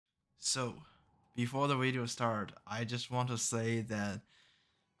So, before the video start, I just want to say that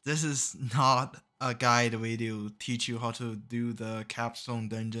this is not a guide video teach you how to do the Capstone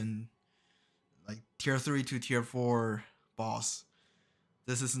dungeon, like tier 3 to tier 4 boss.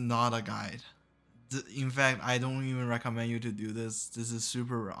 This is not a guide. In fact, I don't even recommend you to do this. This is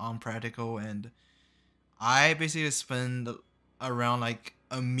super unpractical, and I basically spend around like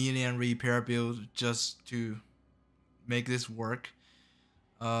a million repair builds just to make this work.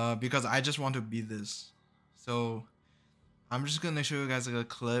 Because I just want to beat this. So I'm just gonna show you guys like a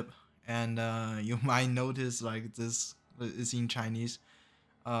clip, and you might notice like this is in Chinese.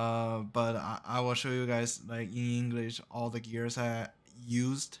 But I will show you guys like in English all the gears I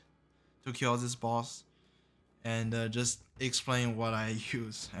used to kill this boss, and just explain what I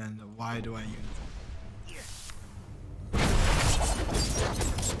use and why do I use it.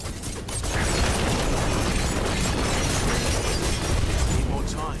 Need more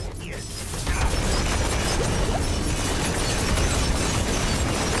time.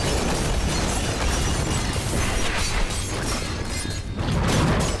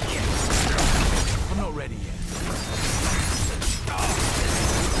 I'm not ready yet.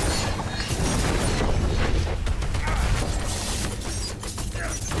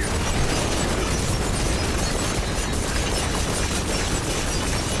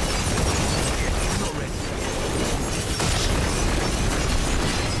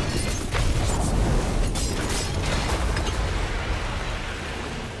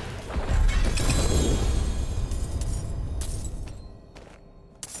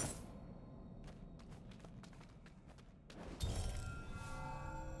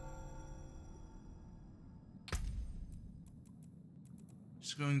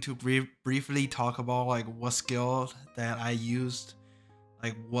 Just going to briefly talk about like what skill that I used,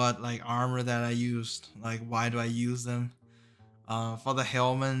 like what like armor that I used, like why do I use them. For the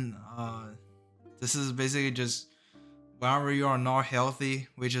helmet, this is basically just whenever you are not healthy,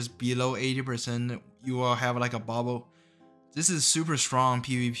 which is below 80%, you will have like a bubble. This is super strong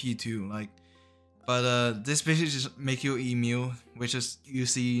PvP too, like, but this basically just make you immune, which is you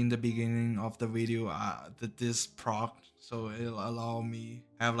see in the beginning of the video, that this proc, so it'll allow me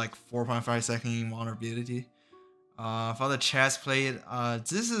have like 4.5 second invulnerability. For the chest plate,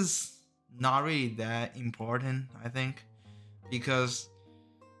 this is not really that important, I think, because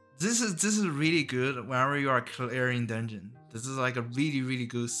this is really good whenever you are clearing dungeon. This is like a really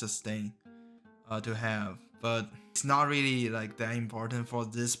good sustain to have, but it's not really like that important for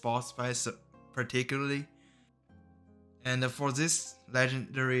this boss fight particularly. And for this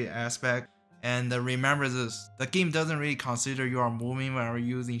legendary aspect, and remember this, the game doesn't really consider you are moving when you're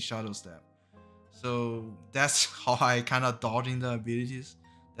using shadow step. So that's how I kind of dodging the abilities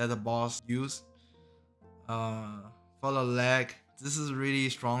that the boss use. For the leg, this is really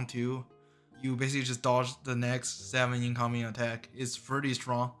strong too. You basically just dodge the next 7 incoming attack. It's pretty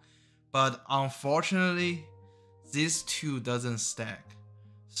strong, but unfortunately, this 2 doesn't stack.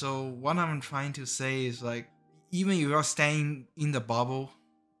 So what I'm trying to say is like, even if you're staying in the bubble,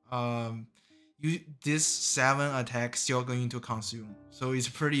 this 7 attack still going to consume. So it's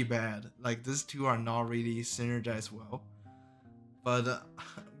pretty bad. Like these 2 are not really synergized well. But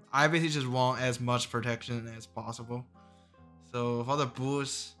I basically just want as much protection as possible. So for the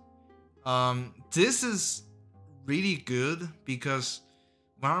boost, this is really good because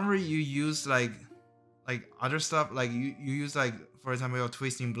whenever you use like other stuff, like you use like, for example, your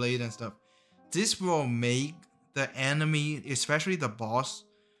twisting blade and stuff, this will make the enemy, especially the boss,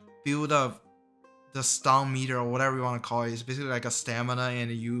 build up the stun meter or whatever you want to call it. It's basically like a stamina,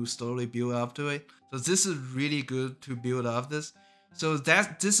 and you slowly build up to it. So this is really good to build up this. So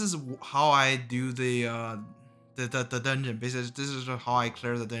this is how I do the dungeon. Basically, this is how I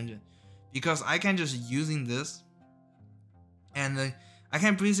clear the dungeon, because I can just using this, and I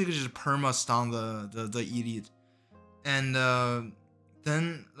can basically just perma stun the elite, and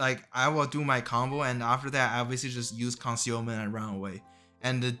then like I will do my combo, and after that I basically just use concealment and run away,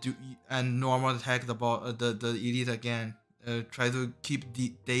 and normal attack the elite again. Try to keep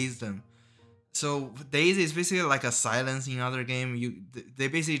daze them. So daze is basically like a silence in other game. They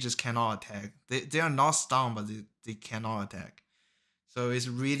basically just cannot attack. They are not stunned, but they cannot attack. So it's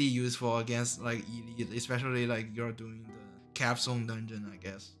really useful against like elite, especially like you're doing the Capstone dungeon, I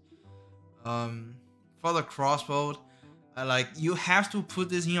guess. For the crossbow, like you have to put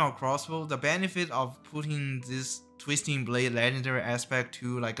this in your crossbow. The benefit of putting this twisting blade legendary aspect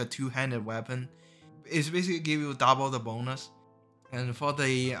to like a 2-handed weapon is basically give you double the bonus. And for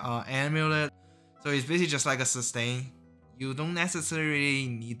the amulet, so it's basically just like a sustain. You don't necessarily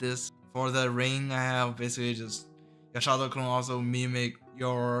need this. For the ring, I have basically just your shadow clone also mimic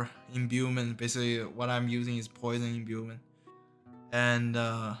your imbuement. Basically, what I'm using is poison imbuement. And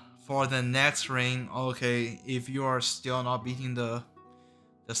for the next ring, okay, if you are still not beating the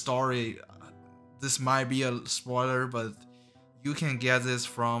story, this might be a spoiler, but you can get this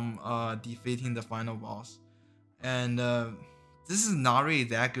from defeating the final boss. And this is not really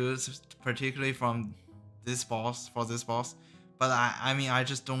that good, particularly from this boss, but I mean, I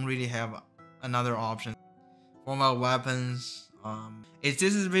just don't really have another option for my weapons. This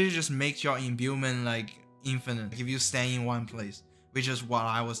is really just makes your imbuement like infinite if you stay in one place, which is what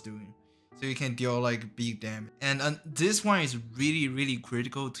I was doing, so you can deal like big damage. And this one is really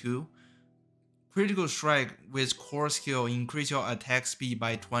critical too. Critical strike with core skill increase your attack speed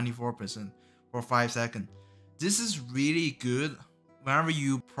by 24% for 5 seconds. This is really good. Whenever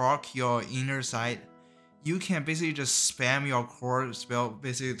you proc your inner sight, you can basically just spam your core spell,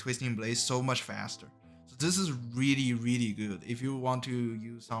 basically Twisting Blade, so much faster. So this is really good if you want to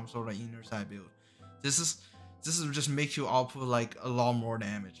use some sort of inner sight build. This is just makes you output like a lot more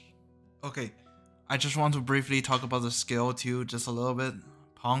damage. Okay, I just want to briefly talk about the skill too, just a little bit.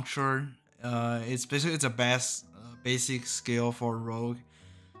 Puncture. It's basically the best basic skill for rogue.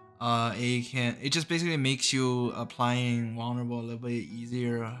 It just basically makes you applying vulnerable a little bit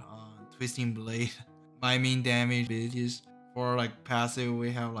easier. Twisting Blade. My main damage abilities for like passive,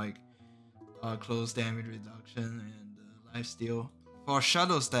 we have like close damage reduction and life steal. For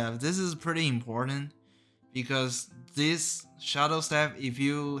Shadow Staff, this is pretty important because this Shadow Staff, if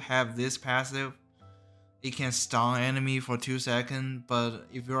you have this passive, it can stun enemy for 2 seconds, but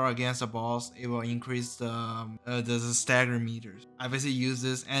if you're against a boss, it will increase the stagger meters. I basically use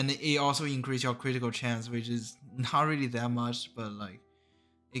this, and it also increases your critical chance, which is not really that much, but like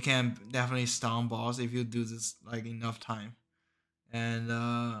it can definitely stun boss if you do this like enough time. And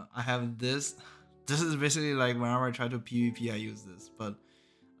I have this. This is basically like whenever I try to PvP, I use this, but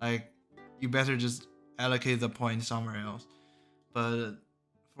like you better just allocate the point somewhere else. But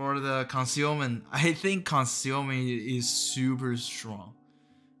for the concealment, I think concealment is super strong.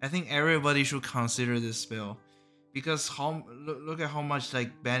 I think everybody should consider this spell because look at how much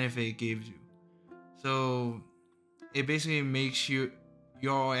like benefit it gives you. So it basically makes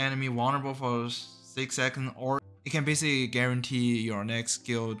your enemy vulnerable for 6 seconds, or it can basically guarantee your next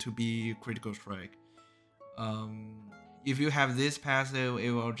skill to be critical strike. If you have this passive,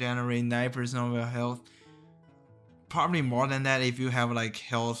 it will generate 9% of your health. Probably more than that if you have like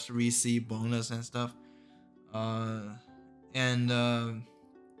health 3C bonus and stuff. And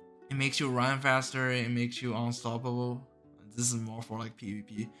it makes you run faster, it makes you unstoppable. This is more for like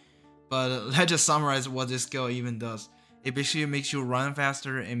PvP. But let's just summarize what this skill even does. It basically makes you run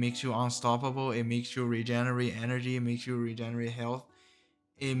faster, it makes you unstoppable, it makes you regenerate energy, it makes you regenerate health.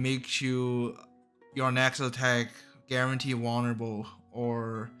 It makes you your next attack guarantee vulnerable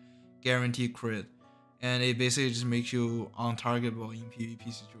or guarantee crit. And it basically just makes you untargetable in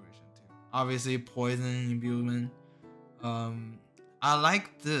PvP situation too. Obviously, poison imbuement. I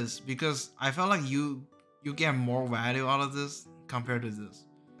like this because I felt like you get more value out of this compared to this,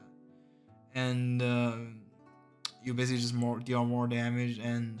 and you basically just deal more damage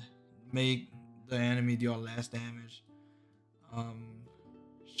and make the enemy deal less damage.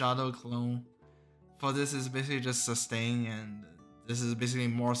 Shadow Clone. For this is basically just sustain, and this is basically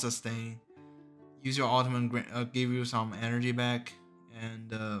more sustain. Use your ultimate, give you some energy back,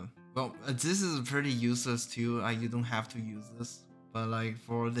 and well, this is pretty useless too. You don't have to use this, but like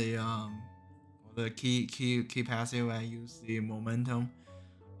for the key passive, I use the momentum.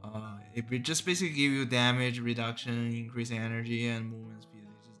 It just basically give you damage reduction, increase energy, and movement speed.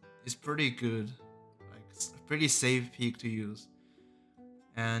 It's pretty good, like it's a pretty safe pick to use.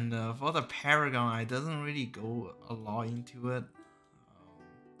 And for the Paragon, I doesn't really go a lot into it.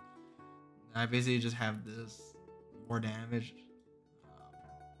 I basically just have this more damage.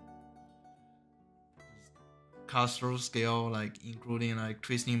 Cast through scale, like including like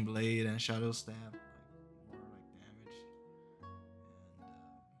Twisting Blade and Shadow Staff, like more like damage.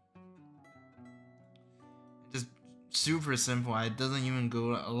 And just super simple. It doesn't even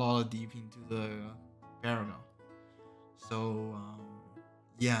go a lot of deep into the Paragon. So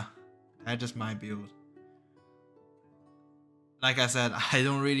yeah, that's just my build. Like I said, I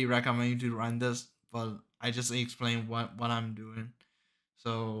don't really recommend you to run this, but I just explain what I'm doing.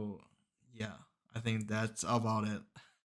 So yeah, I think that's about it.